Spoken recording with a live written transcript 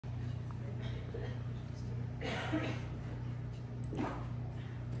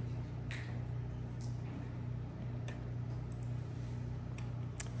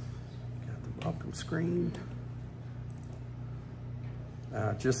Welcome screen.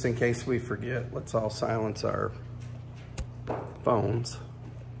 Just in case we forget, let's all silence our phones.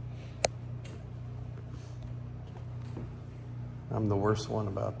 I'm the worst one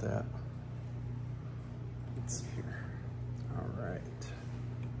about that. Let's see here. All right.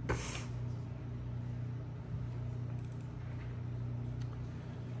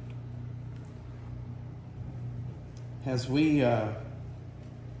 As we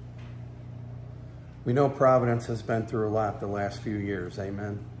know Providence has been through a lot the last few years,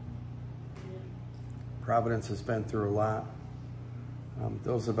 amen? Providence has been through a lot.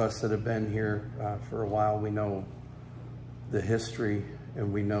 Those of us that have been here for a while, we know the history,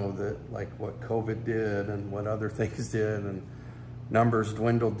 and we know that like what COVID did and what other things did, and numbers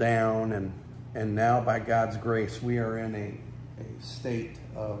dwindled down, and now by God's grace, we are in a state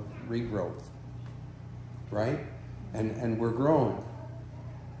of regrowth, right? And we're growing.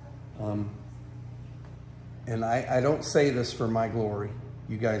 And I don't say this for my glory.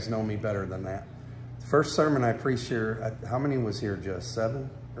 You guys know me better than that. The first sermon I preached here, how many was here, just 7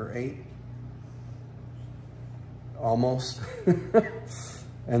 or 8? Almost.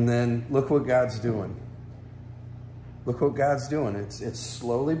 And then look what God's doing. Look what God's doing. It's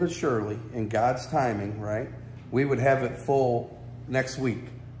slowly but surely in God's timing, right? We would have it full next week,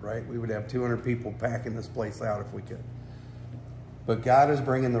 right? We would have 200 people packing this place out if we could. But God is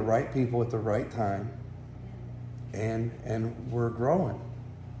bringing the right people at the right time. And we're growing.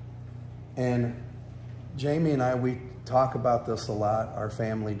 And Jamie and I, we talk about this a lot. Our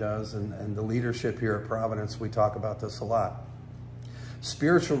family does, and the leadership here at Providence, we talk about this a lot.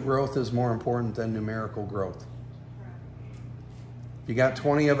 Spiritual growth is more important than numerical growth. You got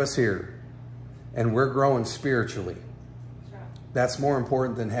 20 of us here, and we're growing spiritually. That's more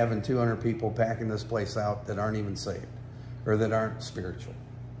important than having 200 people packing this place out that aren't even saved or that aren't spiritual.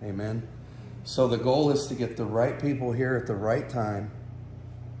 Amen. So the goal is to get the right people here at the right time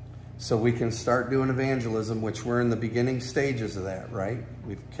so we can start doing evangelism, which we're in the beginning stages of that, right?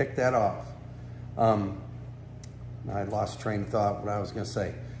 We've kicked that off. I lost train of thought what I was going to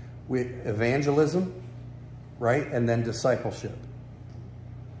say. Evangelism, right? And then discipleship.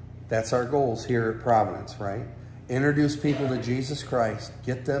 That's our goals here at Providence, right? Introduce people to Jesus Christ,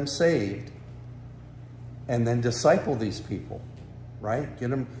 get them saved, and then disciple these people, right?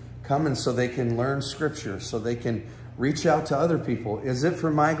 Get them coming so they can learn Scripture, so they can reach out to other people. Is it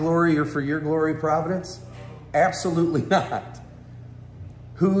for my glory or for your glory, Providence? Absolutely not.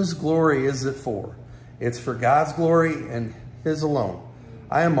 Whose glory is it for? It's for God's glory and His alone.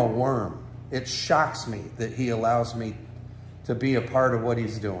 I am a worm. It shocks me that He allows me to be a part of what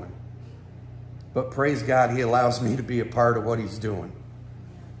He's doing. But praise God, He allows me to be a part of what He's doing.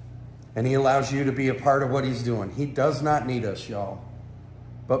 And He allows you to be a part of what He's doing. He does not need us, y'all.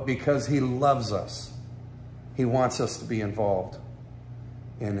 But because He loves us, He wants us to be involved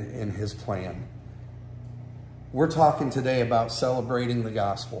in His plan. We're talking today about celebrating the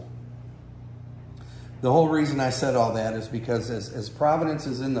gospel. The whole reason I said all that is because as Providence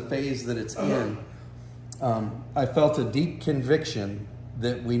is in the phase that it's in, I felt a deep conviction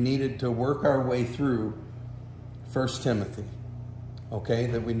that we needed to work our way through 1 Timothy. Okay,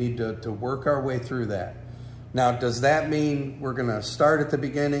 that we need to work our way through that. Now, does that mean we're going to start at the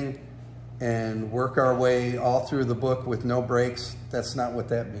beginning and work our way all through the book with no breaks? That's not what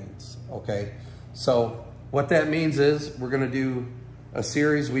that means, okay? So what that means is we're going to do a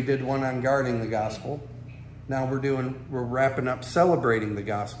series. We did one on guarding the gospel. Now we're wrapping up celebrating the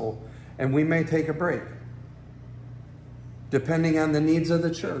gospel, and we may take a break depending on the needs of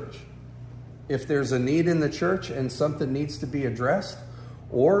the church. If there's a need in the church and something needs to be addressed,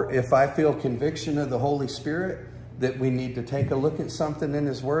 or if I feel conviction of the Holy Spirit that we need to take a look at something in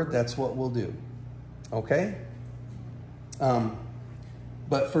His Word, that's what we'll do. Okay?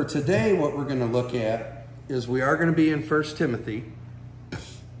 But for today, what we're going to look at is we are going to be in 1 Timothy.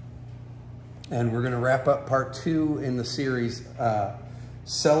 And we're going to wrap up part 2 in the series,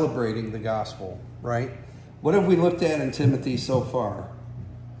 Celebrating the Gospel, right? What have we looked at in Timothy so far?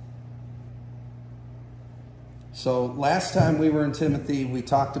 So last time we were in Timothy, we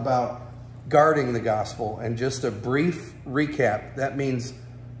talked about guarding the gospel, and just a brief recap. That means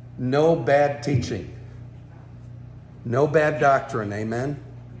no bad teaching, no bad doctrine, amen?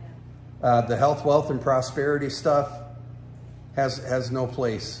 The health, wealth, and prosperity stuff has no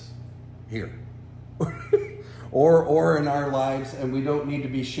place here or in our lives, and we don't need to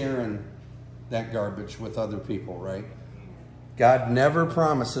be sharing that garbage with other people, right? God never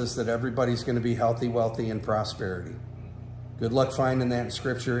promises that everybody's going to be healthy, wealthy, and prosperity. Good luck finding that in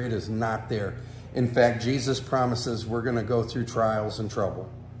Scripture. It is not there. In fact, Jesus promises we're going to go through trials and trouble.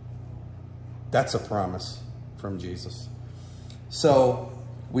 That's a promise from Jesus. So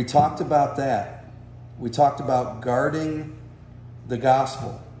we talked about that. We talked about guarding the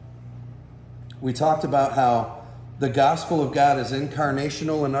gospel. We talked about how the gospel of God is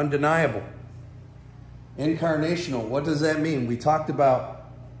incarnational and undeniable. Incarnational, what does that mean? We talked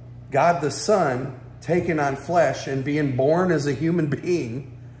about God the Son taking on flesh and being born as a human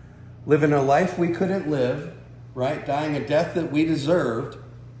being, living a life we couldn't live, right? Dying a death that we deserved.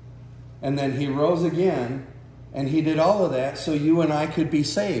 And then he rose again, and he did all of that so you and I could be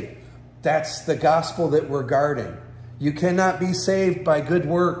saved. That's the gospel that we're guarding. You cannot be saved by good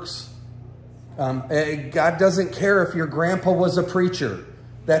works. God doesn't care if your grandpa was a preacher.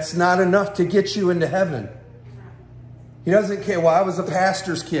 That's not enough to get you into heaven. He doesn't care. Well, I was a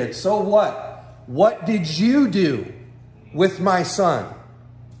pastor's kid. So what? What did you do with my son?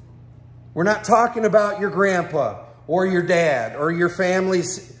 We're not talking about your grandpa or your dad or your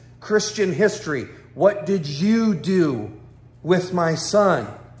family's Christian history. What did you do with my son?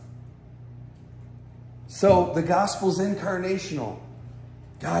 So the gospel's incarnational.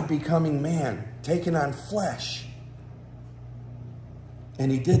 God becoming man, taking on flesh.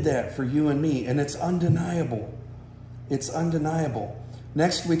 And he did that for you and me. And it's undeniable. It's undeniable.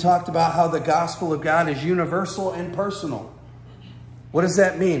 Next, we talked about how the gospel of God is universal and personal. What does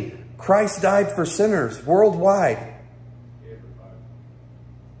that mean? Christ died for sinners worldwide.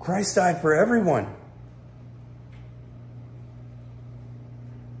 Christ died for everyone.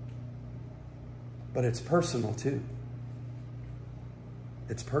 But it's personal too.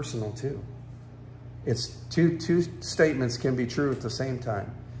 It's personal too. It's two statements can be true at the same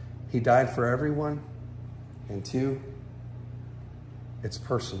time. He died for everyone. And two, it's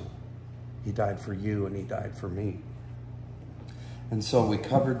personal. He died for you and he died for me. And so we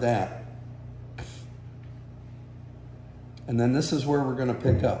covered that. And then this is where we're going to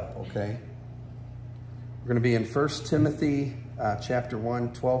pick up, okay? We're going to be in 1 Timothy chapter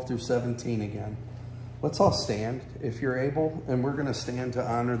 1, 12 through 17 again. Let's all stand if you're able, and we're going to stand to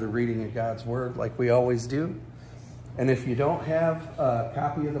honor the reading of God's word like we always do. And if you don't have a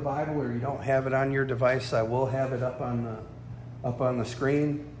copy of the Bible or you don't have it on your device, I will have it up on the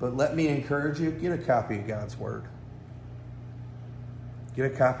screen. But let me encourage you, get a copy of God's word. Get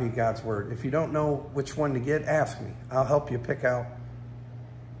a copy of God's word. If you don't know which one to get, ask me. I'll help you pick out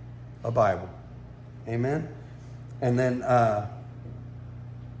a Bible. Amen? And then,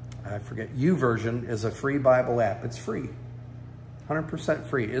 I forget, YouVersion is a free Bible app. It's free. 100%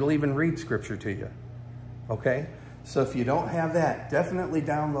 free. It'll even read scripture to you. Okay? So if you don't have that, definitely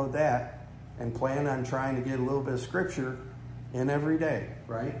download that and plan on trying to get a little bit of scripture in every day,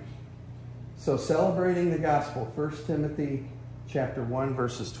 right? So celebrating the gospel, 1 Timothy chapter 1,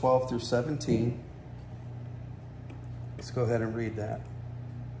 verses 12 through 17. Let's go ahead and read that.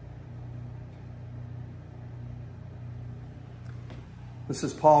 This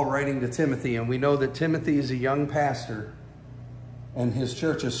is Paul writing to Timothy, and we know that Timothy is a young pastor, and his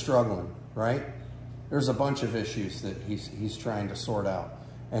church is struggling, right? There's a bunch of issues that he's trying to sort out.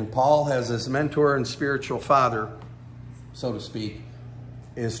 And Paul, as his mentor and spiritual father, so to speak,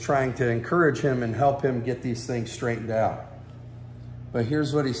 is trying to encourage him and help him get these things straightened out. But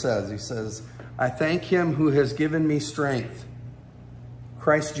here's what he says. He says, I thank him who has given me strength,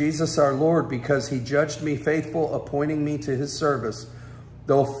 Christ Jesus our Lord, because he judged me faithful, appointing me to his service.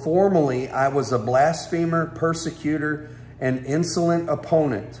 Though formerly I was a blasphemer, persecutor, and insolent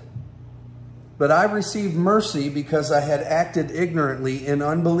opponent. But I received mercy because I had acted ignorantly in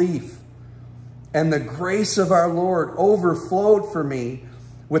unbelief. And the grace of our Lord overflowed for me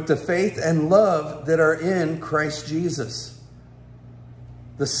with the faith and love that are in Christ Jesus.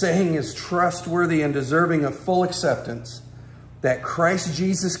 The saying is trustworthy and deserving of full acceptance, that Christ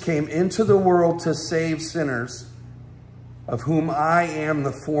Jesus came into the world to save sinners, of whom I am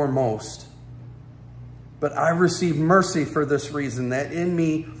the foremost. But I received mercy for this reason, that in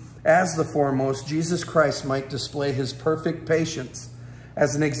me, as the foremost, Jesus Christ might display his perfect patience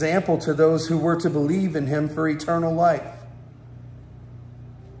as an example to those who were to believe in him for eternal life.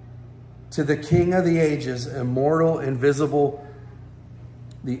 To the King of the ages, immortal, invisible,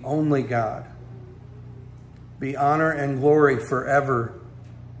 the only God, be honor and glory forever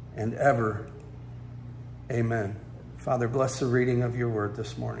and ever. Amen. Father, bless the reading of your word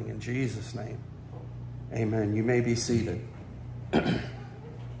this morning in Jesus' name. Amen. You may be seated.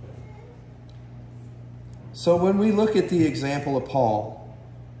 So when we look at the example of Paul,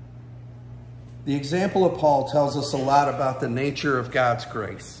 The example of Paul tells us a lot about the nature of God's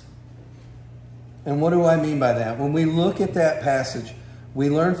grace. And what do I mean by that? When we look at that passage, we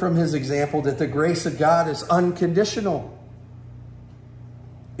learn from his example that the grace of God is unconditional.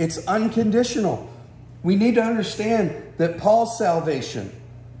 It's unconditional. We need to understand that Paul's salvation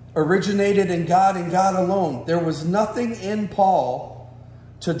originated in God and God alone. There was nothing in Paul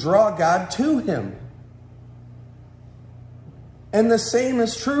to draw God to him. And the same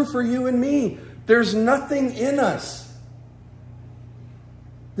is true for you and me. There's nothing in us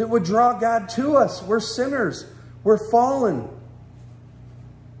that would draw God to us. We're sinners. We're fallen.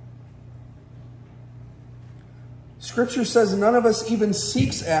 Scripture says none of us even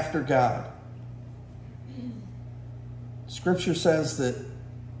seeks after God. Scripture says that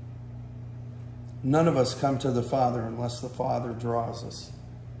none of us come to the Father unless the Father draws us.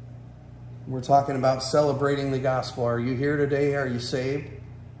 We're talking about celebrating the gospel. Are you here today? Are you saved?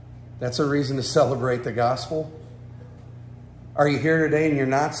 That's a reason to celebrate the gospel. Are you here today and you're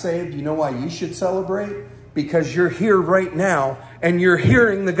not saved? You know why you should celebrate? Because you're here right now and you're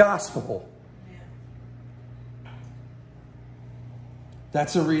hearing the gospel.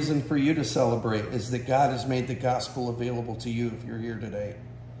 That's a reason for you to celebrate, is that God has made the gospel available to you if you're here today.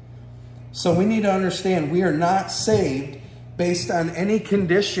 So we need to understand we are not saved based on any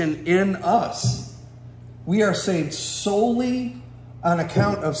condition in us. We are saved solely on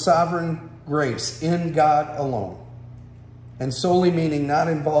account of sovereign grace in God alone. And solely meaning not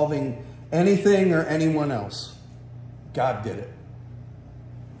involving anything or anyone else. God did it.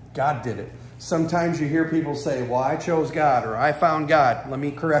 God did it. Sometimes you hear people say, well, I chose God, or I found God. Let me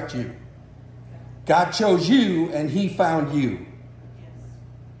correct you. God chose you and he found you.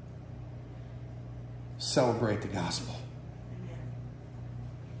 Celebrate the gospel.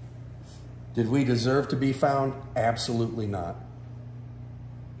 Did we deserve to be found? Absolutely not.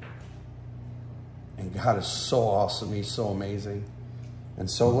 And God is so awesome. He's so amazing and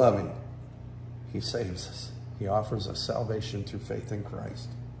so loving. He saves us. He offers us salvation through faith in Christ.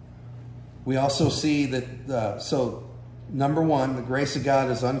 We also see that, so number one, the grace of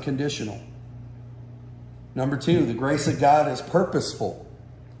God is unconditional. Number two, the grace of God is purposeful.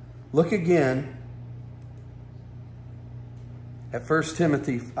 Look again at 1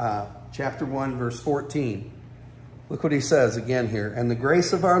 Timothy chapter 1, verse 14. Look what he says again here. And the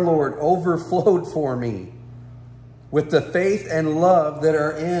grace of our Lord overflowed for me with the faith and love that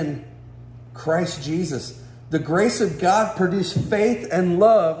are in Christ Jesus. The grace of God produced faith and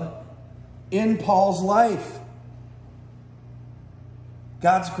love in Paul's life.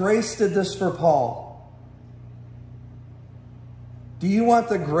 God's grace did this for Paul. Do you want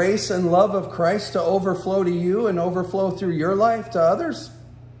the grace and love of Christ to overflow to you and overflow through your life to others?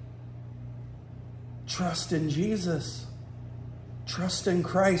 Trust in Jesus. Trust in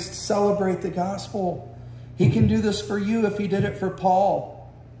Christ. Celebrate the gospel. He can do this for you if he did it for Paul.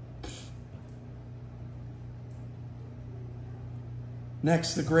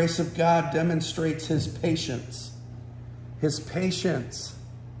 Next, the grace of God demonstrates his patience. His patience.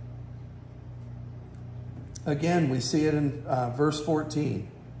 Again, we see it in verse 14.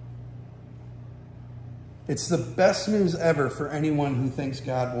 It's the best news ever for anyone who thinks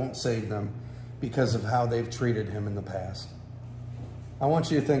God won't save them because of how they've treated him in the past. I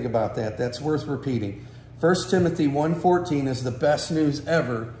want you to think about that. That's worth repeating. 1 Timothy 1:14 is the best news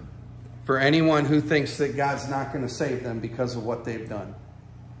ever for anyone who thinks that God's not going to save them because of what they've done.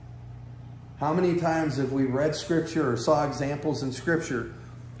 How many times have we read Scripture or saw examples in Scripture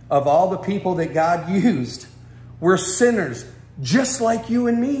of all the people that God used were sinners just like you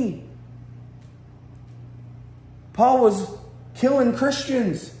and me? Paul was killing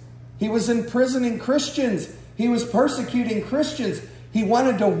Christians. He was imprisoning Christians. He was persecuting Christians. He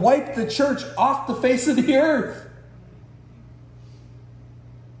wanted to wipe the church off the face of the earth.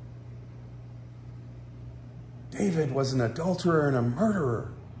 David was an adulterer and a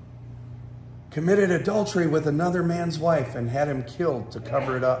murderer. Committed adultery with another man's wife and had him killed to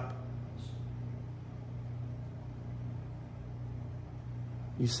cover it up.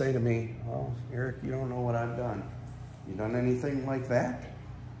 You say to me, well, Eric, you don't know what I've done. You done anything like that?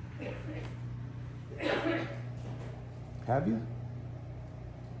 Have you?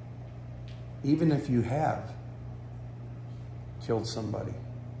 Even if you have killed somebody,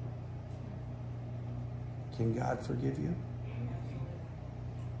 can God forgive you?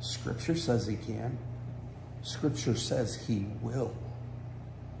 Scripture says he can. Scripture says he will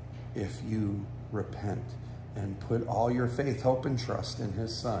if you repent and put all your faith, hope, and trust in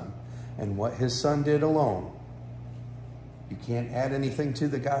his Son and what his Son did alone. You can't add anything to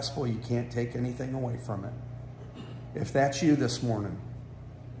the gospel. You can't take anything away from it. If that's you this morning,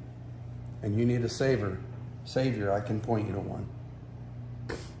 and you need a Savior, I can point you to one.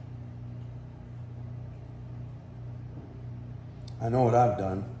 I know what I've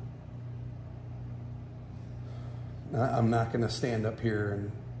done. I'm not going to stand up here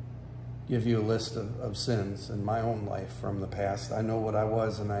and give you a list of sins in my own life from the past. I know what I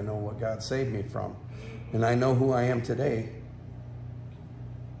was, and I know what God saved me from. And I know who I am today.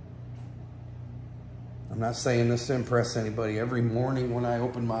 I'm not saying this to impress anybody. Every morning when I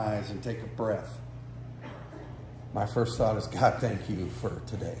open my eyes and take a breath, my first thought is, God, thank you for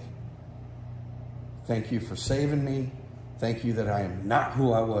today. Thank you for saving me. Thank you that I am not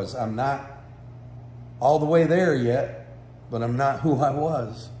who I was. I'm not all the way there yet, but I'm not who I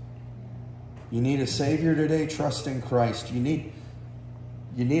was. You need a Savior today. Trust in Christ. You need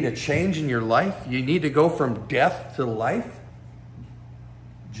a change in your life. You need to go from death to life.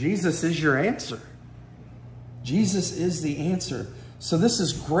 Jesus is your answer. Jesus is the answer. So this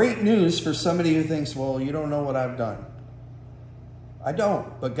is great news for somebody who thinks, well, you don't know what I've done. I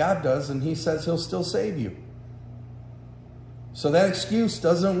don't, but God does, and he says he'll still save you. So that excuse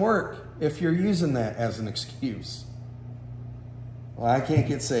doesn't work if you're using that as an excuse. Well, I can't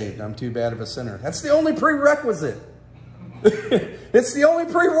get saved. I'm too bad of a sinner. That's the only prerequisite. It's the only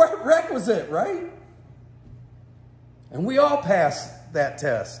prerequisite, right? And we all pass that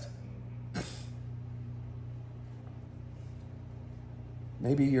test.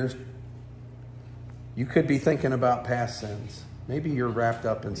 Maybe you could be thinking about past sins. Maybe you're wrapped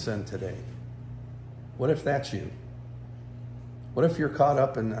up in sin today. What if that's you? What if you're caught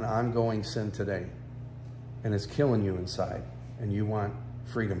up in an ongoing sin today and it's killing you inside and you want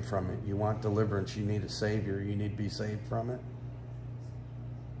freedom from it? You want deliverance. You need a Savior. You need to be saved from it.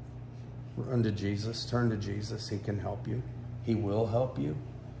 Run to Jesus. Turn to Jesus. He can help you. He will help you.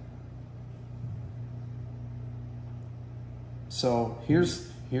 So here's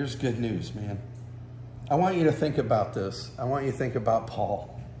good news, man. I want you to think about this. I want you to think about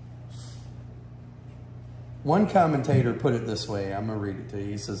Paul. One commentator put it this way. I'm going to read it to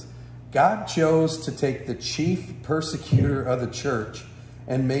you. He says, God chose to take the chief persecutor of the church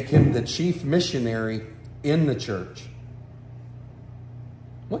and make him the chief missionary in the church.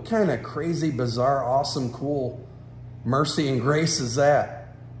 What kind of crazy, bizarre, awesome, cool mercy and grace is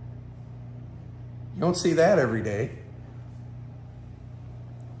that? You don't see that every day.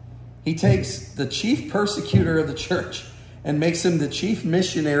 He takes the chief persecutor of the church and makes him the chief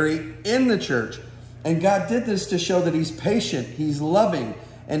missionary in the church. And God did this to show that he's patient, he's loving,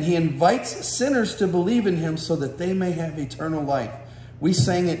 and he invites sinners to believe in him so that they may have eternal life. We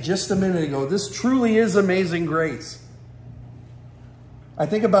sang it just a minute ago. This truly is amazing grace. I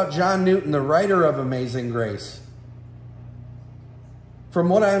think about John Newton, the writer of Amazing Grace. From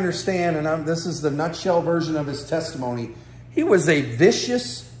what I understand, and this is the nutshell version of his testimony, he was a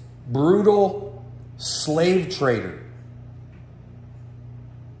vicious, brutal slave trader.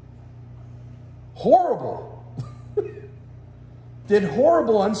 Horrible. Did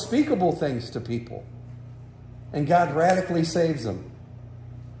horrible, unspeakable things to people. And God radically saves him.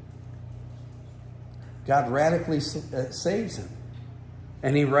 God radically saves him.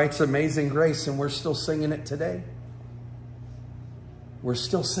 And he writes Amazing Grace, and we're still singing it today. We're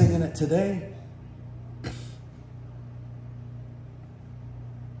still singing it today.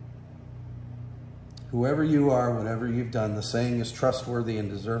 Whoever you are, whatever you've done, the saying is trustworthy and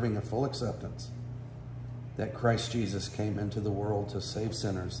deserving of full acceptance. That Christ Jesus came into the world to save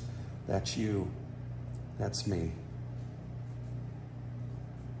sinners. That's you. That's me.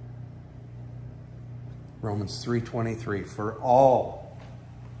 Romans 3:23, for all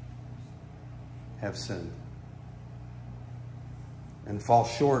have sinned and fall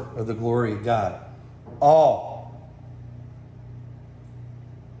short of the glory of God. All.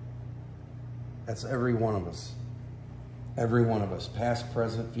 That's every one of us. Every one of us, past,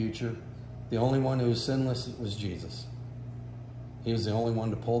 present, future. The only one who was sinless was Jesus. He was the only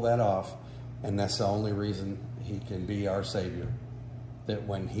one to pull that off, and that's the only reason he can be our Savior. That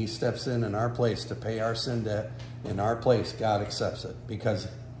when he steps in our place to pay our sin debt, in our place, God accepts it because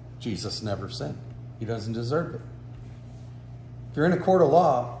Jesus never sinned. He doesn't deserve it. If you're in a court of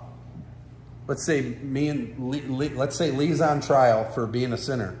law, let's say let's say Lee's on trial for being a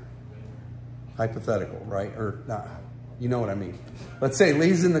sinner. Hypothetical, right? Or not. You know what I mean. Let's say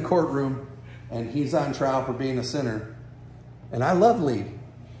Lee's in the courtroom and he's on trial for being a sinner. And I love Lee.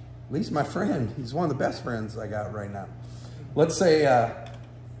 Lee's my friend. He's one of the best friends I got right now. Let's say,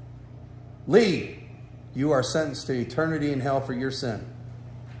 Lee, you are sentenced to eternity in hell for your sin.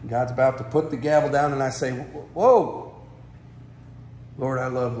 God's about to put the gavel down and I say, whoa. Lord, I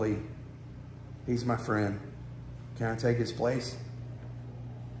love Lee. He's my friend. Can I take his place?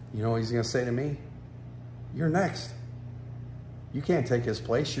 You know what he's going to say to me? You're next. You can't take his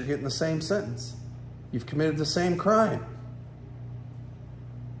place. You're getting the same sentence. You've committed the same crime.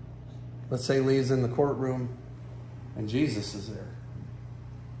 Let's say Lee's in the courtroom and Jesus is there.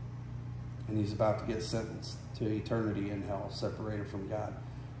 And he's about to get sentenced to eternity in hell, separated from God.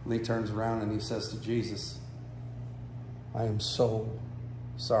 Lee turns around and he says to Jesus, I am so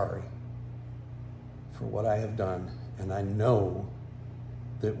sorry for what I have done. And I know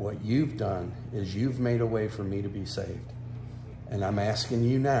that what you've done is you've made a way for me to be saved. And I'm asking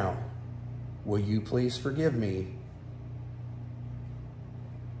you now, will you please forgive me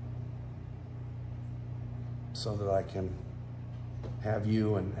so that I can have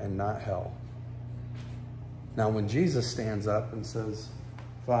you and not hell? Now, when Jesus stands up and says,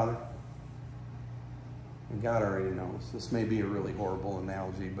 Father, and God already knows, this may be a really horrible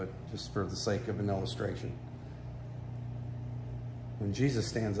analogy, but just for the sake of an illustration. When Jesus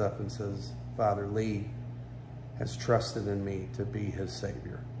stands up and says, Father, Lee has trusted in me to be his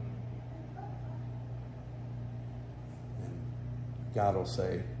Savior. And God will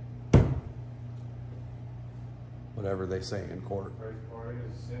say whatever they say in court.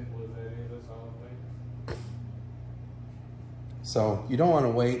 As simple as any of us all think. So you don't want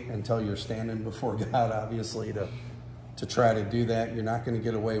to wait until you're standing before God, obviously, to try to do that. You're not going to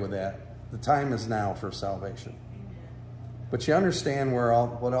get away with that. The time is now for salvation. But you understand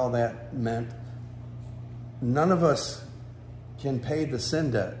what all that meant? None of us can pay the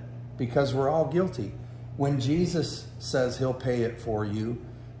sin debt because we're all guilty. When Jesus says he'll pay it for you,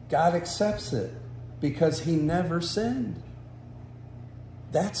 God accepts it because he never sinned.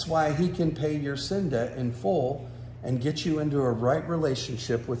 That's why he can pay your sin debt in full and get you into a right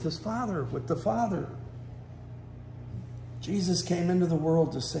relationship with his Father, with the Father. Jesus came into the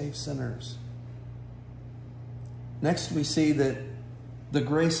world to save sinners. Next, we see that the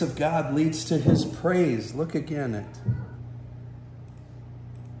grace of God leads to his praise. Look again at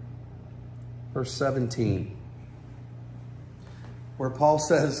verse 17, where Paul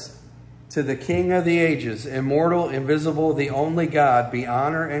says, to the King of the ages, immortal, invisible, the only God, be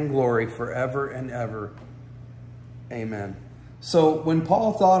honor and glory forever and ever. Amen. So when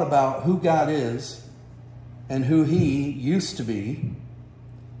Paul thought about who God is and who he used to be,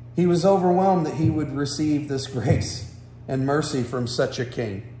 he was overwhelmed that he would receive this grace and mercy from such a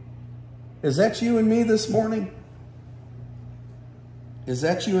king. Is that you and me this morning? Is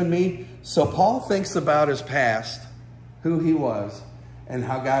that you and me? So Paul thinks about his past, who he was, and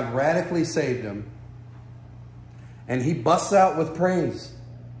how God radically saved him. And he busts out with praise.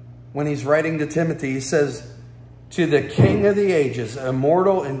 When he's writing to Timothy, he says, to the King of the ages,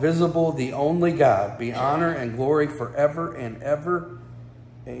 immortal, invisible, the only God, be honor and glory forever and ever.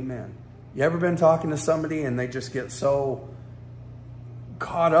 Amen. You ever been talking to somebody and they just get so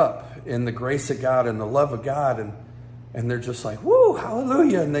caught up in the grace of God and the love of God, and they're just like, woo,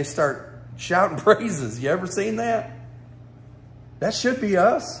 hallelujah, and they start shouting praises. You ever seen that? That should be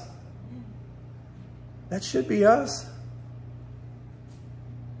us. That should be us.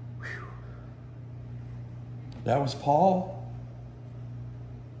 Whew. That was Paul.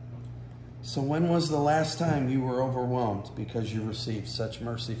 So when was the last time you were overwhelmed because you received such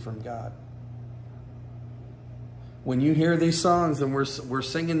mercy from God? When you hear these songs and we're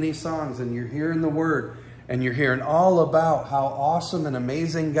singing these songs and you're hearing the word and you're hearing all about how awesome and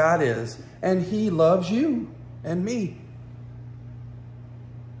amazing God is, and he loves you and me.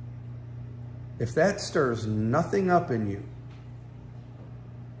 If that stirs nothing up in you,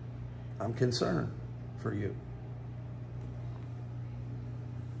 I'm concerned for you.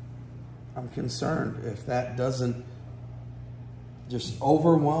 I'm concerned if that doesn't just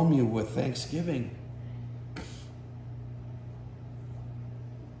overwhelm you with thanksgiving.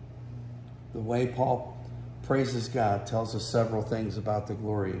 The way Paul praises God tells us several things about the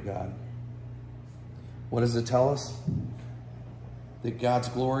glory of God. What does it tell us? That God's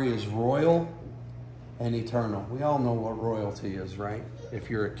glory is royal and eternal. We all know what royalty is, right? If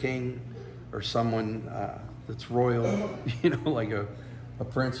you're a king or someone that's royal, you know, like a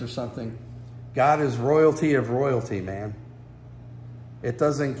prince or something. God is royalty of royalty, man. It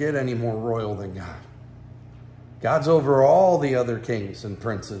doesn't get any more royal than God. God's over all the other kings and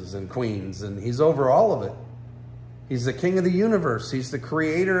princes and queens, and he's over all of it. He's the king of the universe. He's the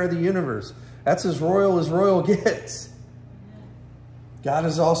creator of the universe. That's as royal gets. God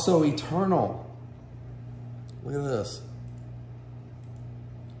is also eternal. Look at this.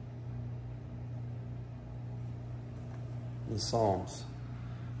 In Psalms.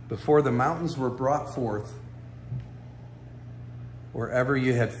 Before the mountains were brought forth, wherever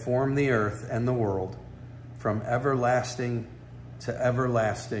you had formed the earth and the world, from everlasting to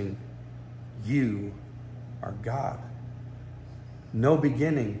everlasting. You are God. No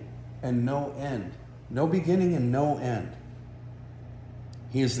beginning and no end. No beginning and no end.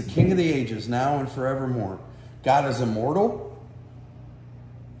 He is the King of the ages, now and forevermore. God is immortal,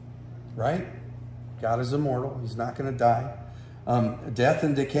 right? God is immortal. He's not going to die. Death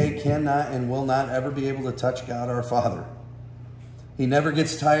and decay cannot and will not ever be able to touch God our Father. He never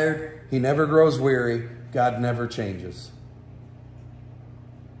gets tired. He never grows weary. God never changes.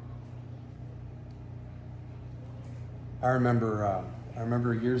 I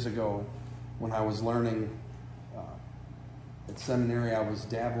remember years ago when I was learning at seminary, I was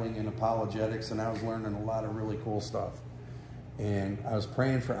dabbling in apologetics, and I was learning a lot of really cool stuff. And I was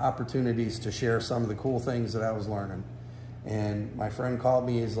praying for opportunities to share some of the cool things that I was learning. And my friend called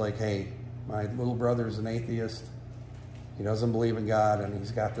me. He's like, hey, my little brother's an atheist. He doesn't believe in God, and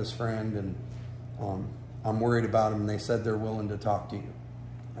he's got this friend, and I'm worried about him, and they said they're willing to talk to you.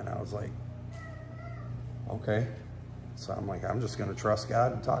 And I was like, okay. So I'm like, I'm just going to trust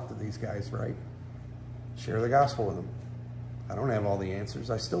God and talk to these guys, right? Share the gospel with them. I don't have all the answers.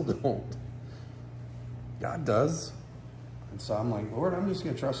 I still don't. God does. And so I'm like, Lord, I'm just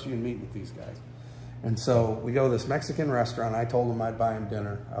going to trust you and meet with these guys. And so we go to this Mexican restaurant. I told them I'd buy him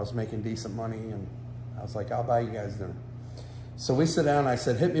dinner. I was making decent money, and I was like, I'll buy you guys dinner. So we sit down, and I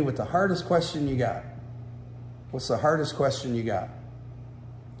said, hit me with the hardest question you got. What's the hardest question you got?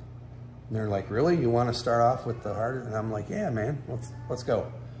 And they're like, really? You want to start off with the hardest? And I'm like, yeah, man, let's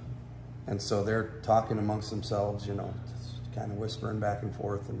go. And so they're talking amongst themselves, you know, just kind of whispering back and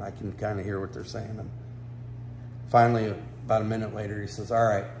forth, and I can kind of hear what they're saying. And finally, about a minute later, he says, all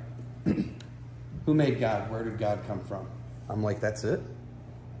right, who made God? Where did God come from? I'm like, that's it?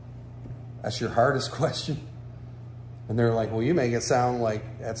 That's your hardest question? And they're like, well, you make it sound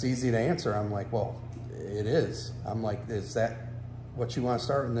like that's easy to answer. I'm like, well, it is. I'm like, is that what you want to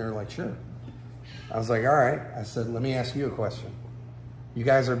start? And they're like, sure. I was like, all right. I said, let me ask you a question. You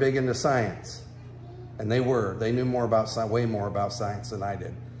guys are big into science. And they were. They knew more about way more about science than I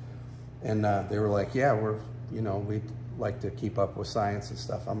did. And they were like, yeah, we like to keep up with science and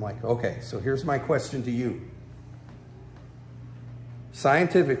stuff. I'm like, okay, so here's my question to you.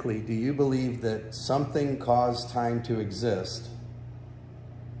 Scientifically, do you believe that something caused time to exist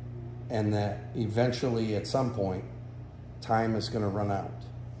and that eventually at some point time is going to run out?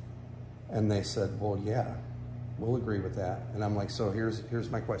 And they said, well, yeah, we'll agree with that. And I'm like, so here's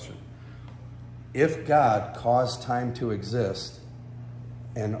my question. If God caused time to exist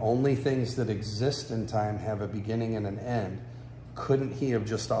and only things that exist in time have a beginning and an end, couldn't he have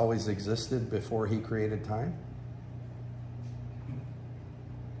just always existed before he created time?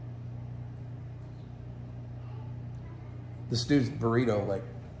 This dude's burrito, like,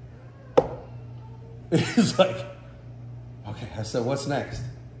 he's like, okay. I said, what's next?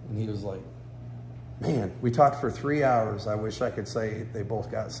 And he was like, man, we talked for 3 hours. I wish I could say they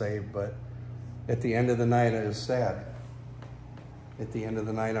both got saved, but at the end of the night, it was sad. At the end of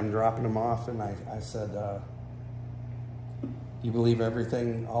the night, I'm dropping them off, and I said, do you believe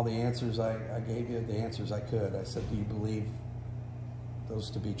everything, all the answers I gave you, the answers I could? I said, do you believe those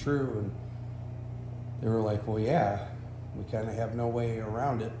to be true? And they were like, well, yeah, we kind of have no way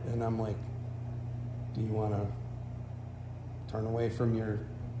around it. And I'm like, do you want to turn away from your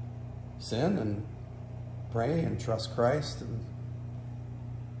sin and pray and trust Christ? And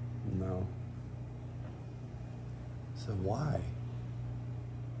no. I said, why?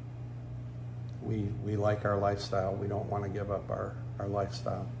 We like our lifestyle. We don't want to give up our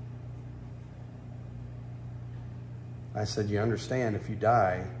lifestyle. I said, you understand, if you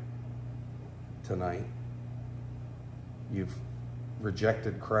die tonight, you've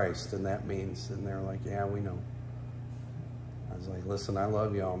rejected Christ, and that means, and they're like, yeah, we know. I was like, listen, I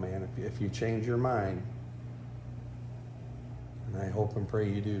love y'all, man. If you change your mind, and I hope and pray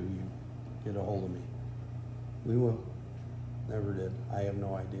you do, you get a hold of me. We will. Never did. I have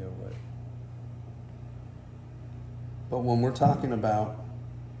no idea what. But when we're talking about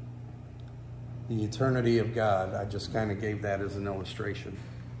the eternity of God, I just kind of gave that as an illustration.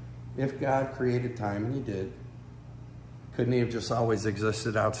 If God created time, and he did, couldn't he have just always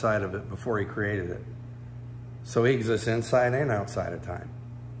existed outside of it before he created it? So he exists inside and outside of time.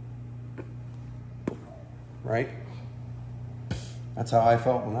 Right? That's how I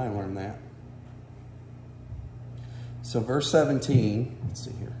felt when I learned that. So verse 17, let's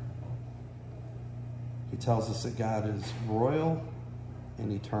see here. He tells us that God is royal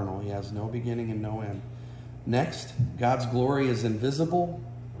and eternal. He has no beginning and no end. Next, God's glory is invisible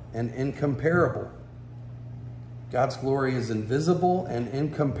and incomparable. God's glory is invisible and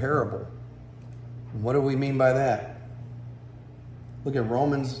incomparable. And what do we mean by that? Look at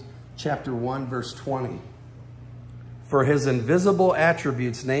Romans chapter 1, verse 20. For his invisible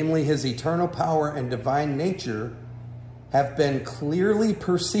attributes, namely his eternal power and divine nature, have been clearly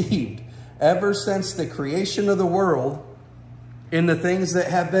perceived ever since the creation of the world in the things that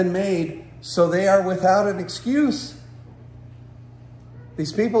have been made, so they are without an excuse.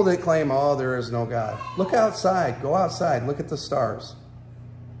 These people that claim, oh, there is no God. Look outside. Go outside. Look at the stars.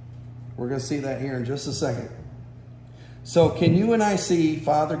 We're going to see that here in just a second. So can you and I see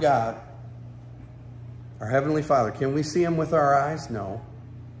Father God, our Heavenly Father? Can we see him with our eyes? No.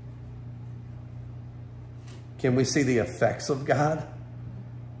 Can we see the effects of God?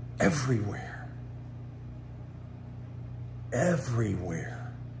 Everywhere.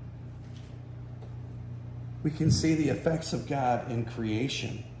 Everywhere. We can see the effects of God in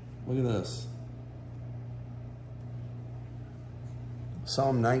creation. Look at this.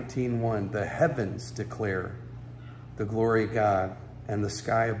 Psalm 19:1, the heavens declare the glory of God, and the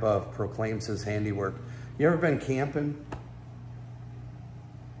sky above proclaims his handiwork. You ever been camping?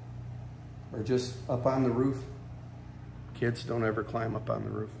 Or just up on the roof? Kids, don't ever climb up on the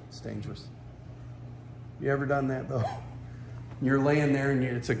roof. It's dangerous. You ever done that though? You're laying there and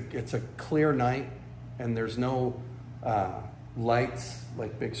it's a clear night and there's no lights,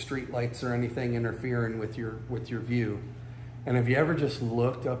 like big street lights or anything interfering with your view. And have you ever just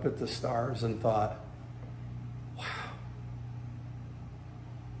looked up at the stars and thought, wow,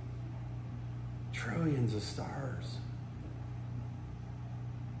 trillions of stars.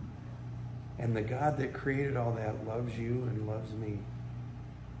 And the God that created all that loves you and loves me.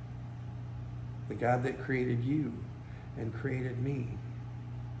 The God that created you and created me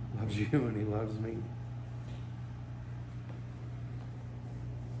loves you and he loves me.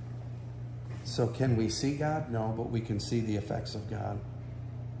 So can we see God? No, but we can see the effects of God.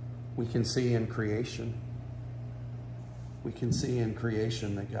 We can see in creation. We can see in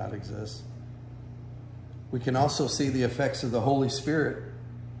creation that God exists. We can also see the effects of the Holy Spirit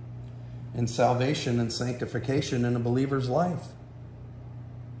in salvation and sanctification in a believer's life.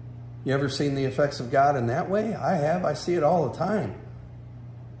 You ever seen the effects of God in that way? I have. I see it all the time.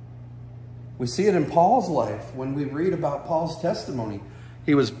 We see it in Paul's life when we read about Paul's testimony.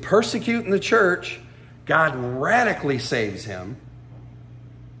 He was persecuting the church. God radically saves him.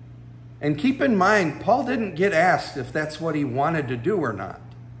 And keep in mind, Paul didn't get asked if that's what he wanted to do or not.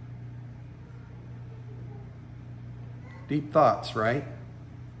 Deep thoughts, right?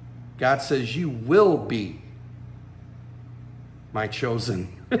 God says, you will be my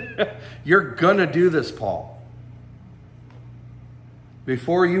chosen. You're going to do this, Paul.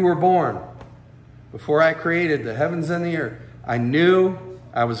 Before you were born, before I created the heavens and the earth, I knew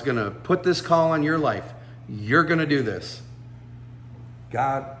I was going to put this call on your life. You're going to do this.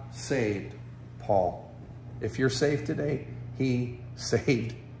 God saved Paul. If you're saved today, he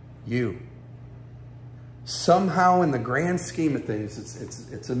saved you. Somehow in the grand scheme of things,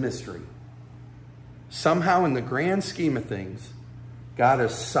 it's a mystery. Somehow in the grand scheme of things, God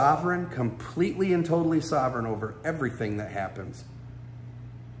is sovereign, completely and totally sovereign over everything that happens.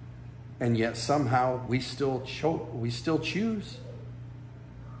 And yet somehow we still choose.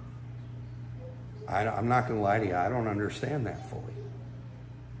 I'm not going to lie to you. I don't understand that fully.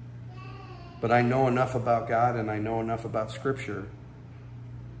 But I know enough about God and I know enough about Scripture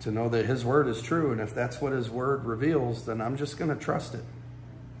to know that his word is true. And if that's what his word reveals, then I'm just going to trust it.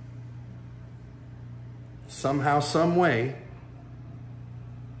 Somehow, some way,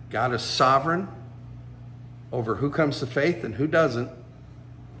 God is sovereign over who comes to faith and who doesn't.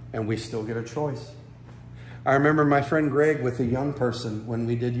 And we still get a choice. I remember my friend Greg with a young person when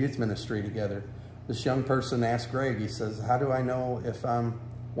we did youth ministry together. This young person asked Greg, he says, how do I know if I'm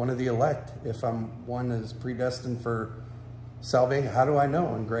one of the elect? If I'm one that is predestined for salvation, how do I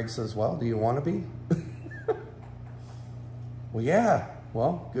know? And Greg says, well, do you want to be? Well, yeah.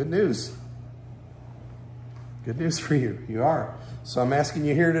 Well, good news. Good news for you. You are. So I'm asking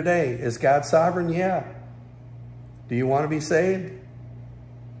you here today, is God sovereign? Yeah. Do you want to be saved?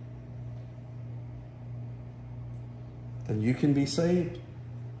 Then you can be saved.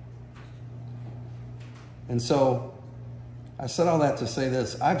 And so I said all that to say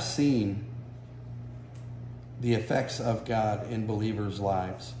this. I've seen the effects of God in believers'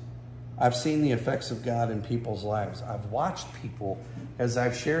 lives. I've seen the effects of God in people's lives. I've watched people as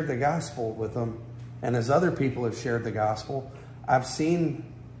I've shared the gospel with them and as other people have shared the gospel. I've seen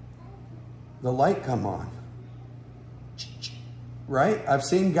the light come on. Right? I've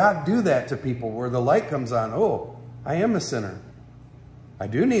seen God do that to people where the light comes on. Oh, I am a sinner. I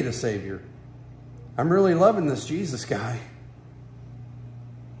do need a Savior. I'm really loving this Jesus guy.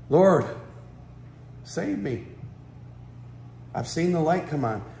 Lord, save me. I've seen the light come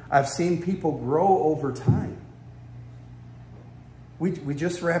on. I've seen people grow over time. We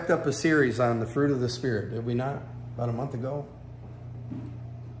just wrapped up a series on the fruit of the Spirit, did we not? About a month ago.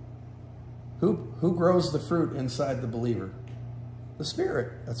 Who grows the fruit inside the believer? The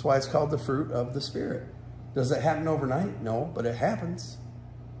Spirit. That's why it's called the fruit of the Spirit. Does it happen overnight? No, but it happens.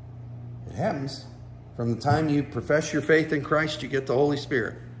 It happens. From the time you profess your faith in Christ, you get the Holy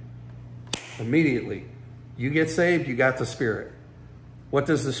Spirit. Immediately. You get saved, you got the Spirit. What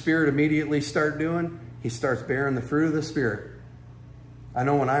does the Spirit immediately start doing? He starts bearing the fruit of the Spirit. I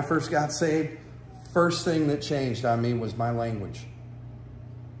know when I first got saved, first thing that changed on me was my language.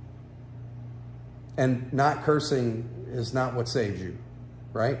 And not cursing is not what saves you,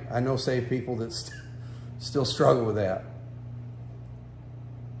 right? I know saved people that still struggle with that.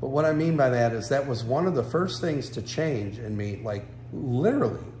 But what I mean by that is that was one of the first things to change in me, like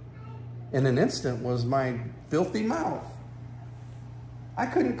literally in an instant, was my filthy mouth. I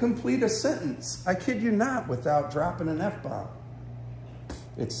couldn't complete a sentence, I kid you not, without dropping an F-bomb,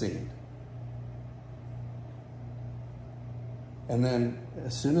 it seemed. And then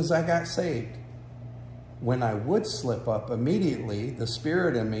as soon as I got saved, when I would slip up, immediately the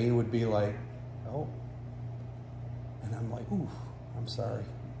Spirit in me would be like, oh. And I'm like, ooh, I'm sorry.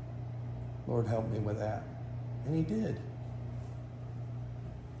 Lord, help me with that. And he did.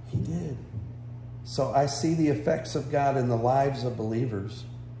 He did. So I see the effects of God in the lives of believers.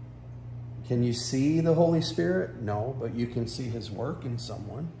 Can you see the Holy Spirit? No, but you can see his work in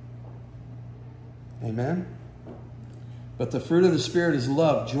someone. Amen? But the fruit of the Spirit is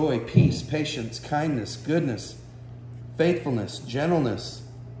love, joy, peace, patience, kindness, goodness, faithfulness, gentleness,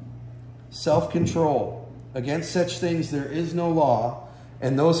 self-control. Against such things there is no law,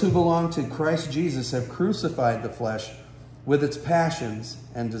 and those who belong to Christ Jesus have crucified the flesh with its passions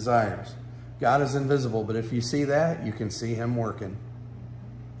and desires. God is invisible, but if you see that, you can see him working.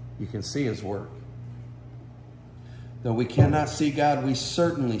 You can see his work. Though we cannot see God, we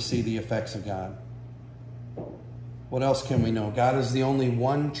certainly see the effects of God. What else can we know? God is the only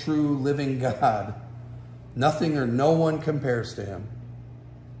one true living God. Nothing or no one compares to him.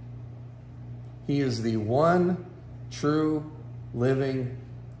 He is the one true living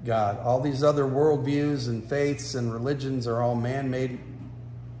God. All these other worldviews and faiths and religions are all man-made.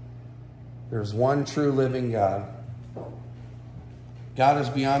 There's one true living God. God is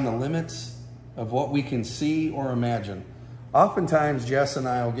beyond the limits of what we can see or imagine. Oftentimes, Jess and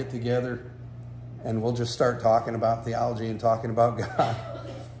I will get together and we'll just start talking about theology and talking about God.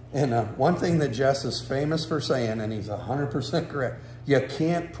 And one thing that Jess is famous for saying, and he's 100% correct, you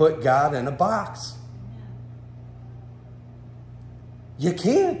can't put God in a box. You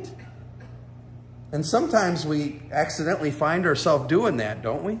can't. And sometimes we accidentally find ourselves doing that,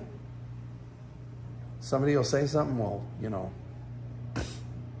 don't we? Somebody will say something, well, you know,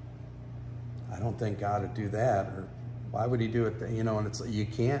 I don't think God would do that, or why would he do it? You know, and it's like, you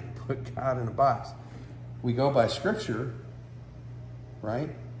can't put God in a box. We go by Scripture, right?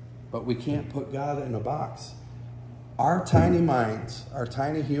 But we can't put God in a box. Our tiny minds, our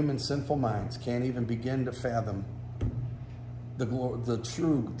tiny human sinful minds can't even begin to fathom the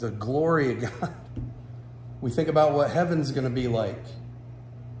glory of God. We think about what heaven's going to be like.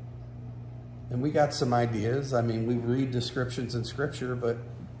 And we got some ideas. I mean, we read descriptions in Scripture, but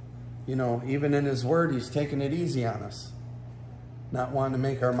you know, even in his word, he's taking it easy on us. Not wanting to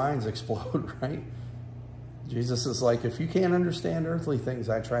make our minds explode, right? Jesus is like, if you can't understand earthly things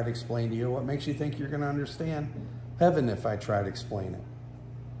I try to explain to you, what makes you think you're going to understand heaven if I try to explain it?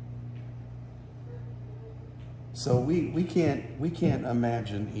 So we can't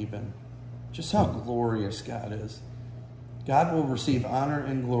imagine even just how glorious God is. God will receive honor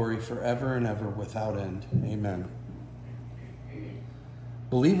and glory forever and ever without end. Amen.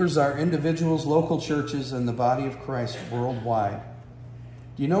 Believers are individuals, local churches, and the body of Christ worldwide.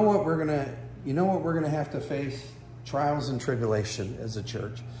 Do you know what we're gonna have to face? Trials and tribulation as a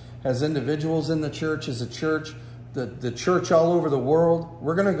church. As individuals in the church, as a church, the church all over the world,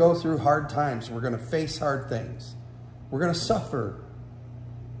 we're gonna go through hard times. We're gonna face hard things. We're gonna suffer.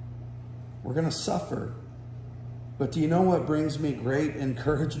 We're gonna suffer. But do you know what brings me great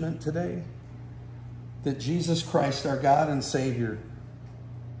encouragement today? That Jesus Christ, our God and Savior,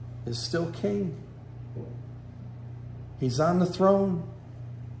 is still king. He's on the throne.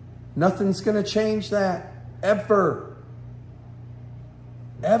 Nothing's going to change that. Ever.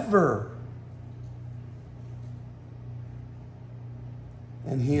 Ever.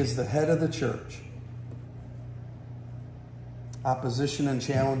 And he is the head of the church. Opposition and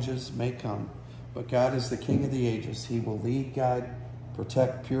challenges may come, but God is the King of the ages. He will lead, guide,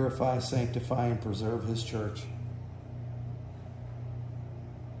 protect, purify, sanctify, and preserve his church.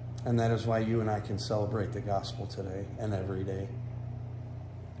 And that is why you and I can celebrate the gospel today and every day.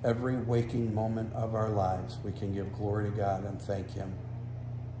 Every waking moment of our lives, we can give glory to God and thank Him.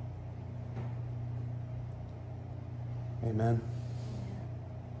 Amen.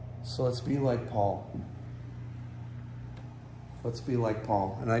 So let's be like Paul. Let's be like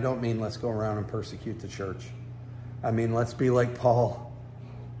Paul. And I don't mean let's go around and persecute the church. I mean, let's be like Paul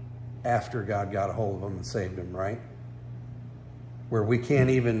after God got a hold of him and saved him, right? Where we can't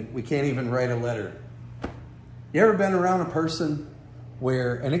even write a letter. You ever been around a person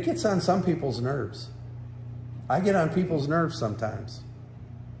where, and it gets on some people's nerves. I get on people's nerves sometimes.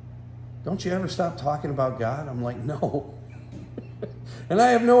 Don't you ever stop talking about God? I'm like, no. And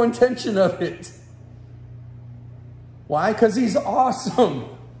I have no intention of it. Why? Because He's awesome.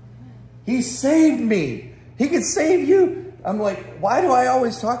 He saved me. He could save you. I'm like, why do I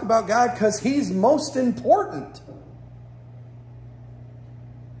always talk about God? Because He's most important.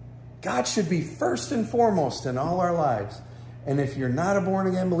 God should be first and foremost in all our lives. And if you're not a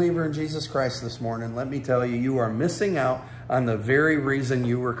born-again believer in Jesus Christ this morning, let me tell you, you are missing out on the very reason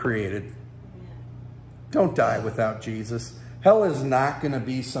you were created. Don't die without Jesus. Hell is not going to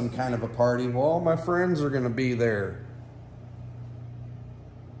be some kind of a party. Well, all my friends are going to be there.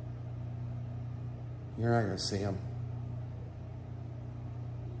 You're not going to see them.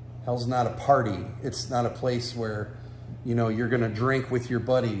 Hell's not a party. It's not a place where, you know, you're going to drink with your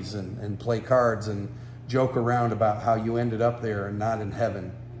buddies and play cards and joke around about how you ended up there and not in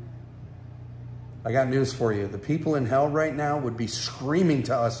heaven. I got news for you. The people in hell right now would be screaming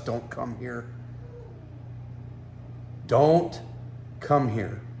to us, don't come here. Don't come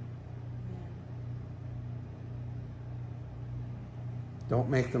here. Don't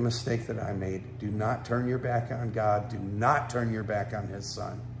make the mistake that I made. Do not turn your back on God. Do not turn your back on His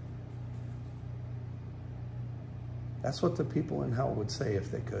Son. That's what the people in hell would say if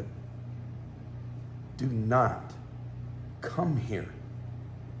they could. Do not come here.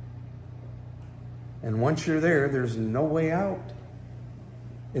 And once you're there, there's no way out.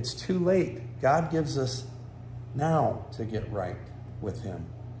 It's too late. God gives us now to get right with Him.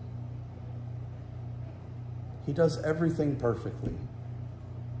 He does everything perfectly.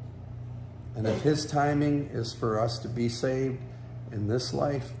 And if His timing is for us to be saved in this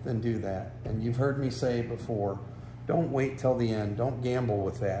life, then do that. And you've heard me say before, don't wait till the end. Don't gamble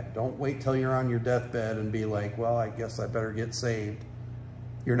with that. Don't wait till you're on your deathbed and be like, well, I guess I better get saved.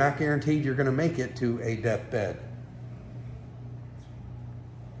 You're not guaranteed you're going to make it to a deathbed.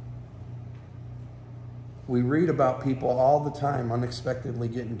 We read about people all the time unexpectedly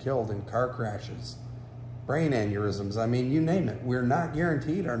getting killed in car crashes, brain aneurysms. I mean, you name it. We're not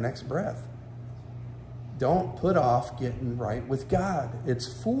guaranteed our next breath. Don't put off getting right with God.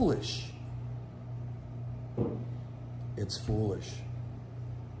 It's foolish. It's foolish.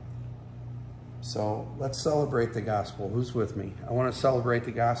 So let's celebrate the gospel. Who's with me? I want to celebrate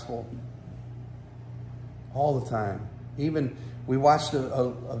the gospel all the time. Even we watched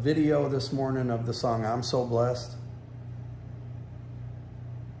a video this morning of the song, I'm So Blessed.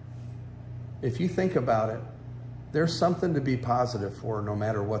 If you think about it, there's something to be positive for no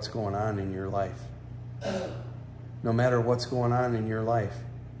matter what's going on in your life. No matter what's going on in your life.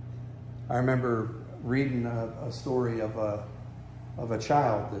 I remember reading a story of a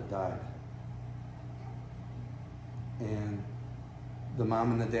child that died. And the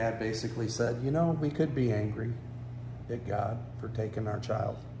mom and the dad basically said, you know, we could be angry at God for taking our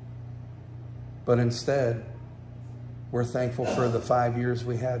child. But instead, we're thankful for the 5 years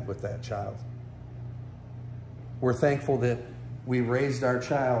we had with that child. We're thankful that we raised our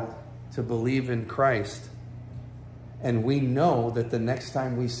child to believe in Christ. And we know that the next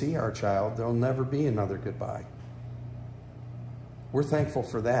time we see our child, there'll never be another goodbye. We're thankful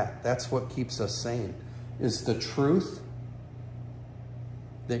for that. That's what keeps us sane, is the truth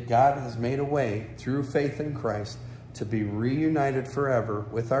that God has made a way through faith in Christ to be reunited forever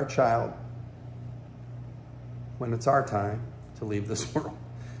with our child when it's our time to leave this world.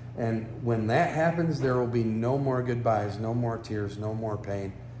 And when that happens, there will be no more goodbyes, no more tears, no more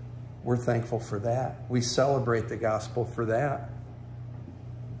pain. We're thankful for that. We celebrate the gospel for that.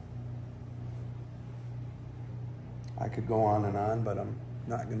 I could go on, but I'm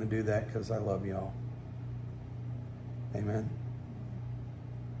not going to do that because I love y'all. Amen.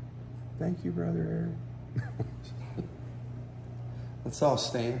 Thank you, Brother Eric. Let's all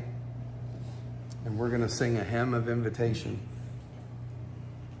stand. And we're going to sing a hymn of invitation.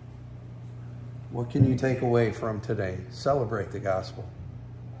 What can you take away from today? Celebrate the gospel.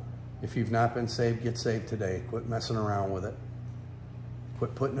 If you've not been saved, get saved today. Quit messing around with it.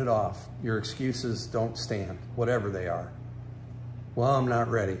 Quit putting it off. Your excuses don't stand, whatever they are. Well, I'm not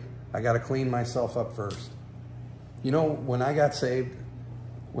ready. I got to clean myself up first. You know, when I got saved,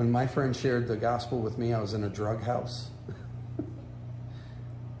 when my friend shared the gospel with me, I was in a drug house.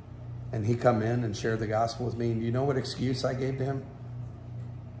 And he come in and shared the gospel with me. And you know what excuse I gave to him?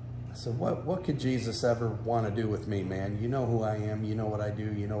 I said, what could Jesus ever want to do with me, man? You know who I am. You know what I do.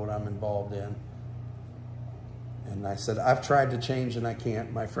 You know what I'm involved in. And I said, I've tried to change and I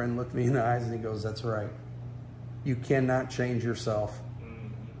can't. My friend looked me in the eyes and he goes, that's right. You cannot change yourself.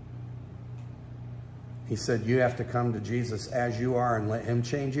 He said, you have to come to Jesus as you are and let him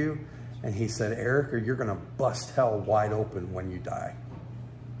change you. And he said, Eric, or you're going to bust hell wide open when you die.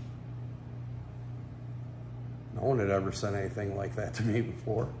 No one had ever said anything like that to me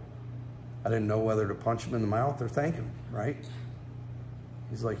before. I didn't know whether to punch him in the mouth or thank him, right?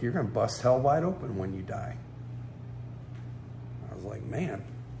 He's like, you're going to bust hell wide open when you die. I was like, man.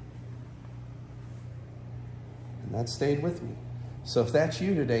 And that stayed with me. So if that's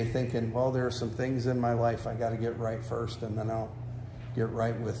you today thinking, well, there are some things in my life I got to get right first and then I'll get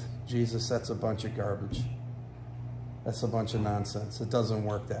right with Jesus, that's a bunch of garbage. That's a bunch of nonsense. It doesn't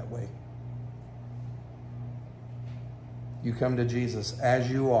work that way. You come to Jesus as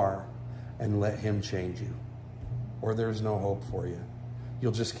you are and let him change you, or there's no hope for you.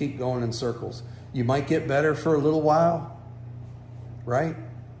 You'll just keep going in circles. You might get better for a little while, right?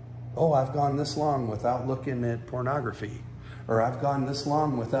 Oh, I've gone this long without looking at pornography, or I've gone this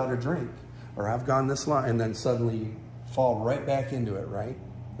long without a drink, or I've gone this long, and then suddenly you fall right back into it, right?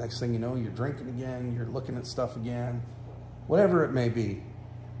 Next thing you know, you're drinking again, you're looking at stuff again, whatever it may be.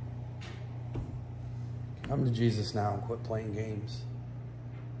 Come to Jesus now and quit playing games.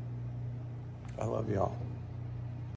 I love y'all.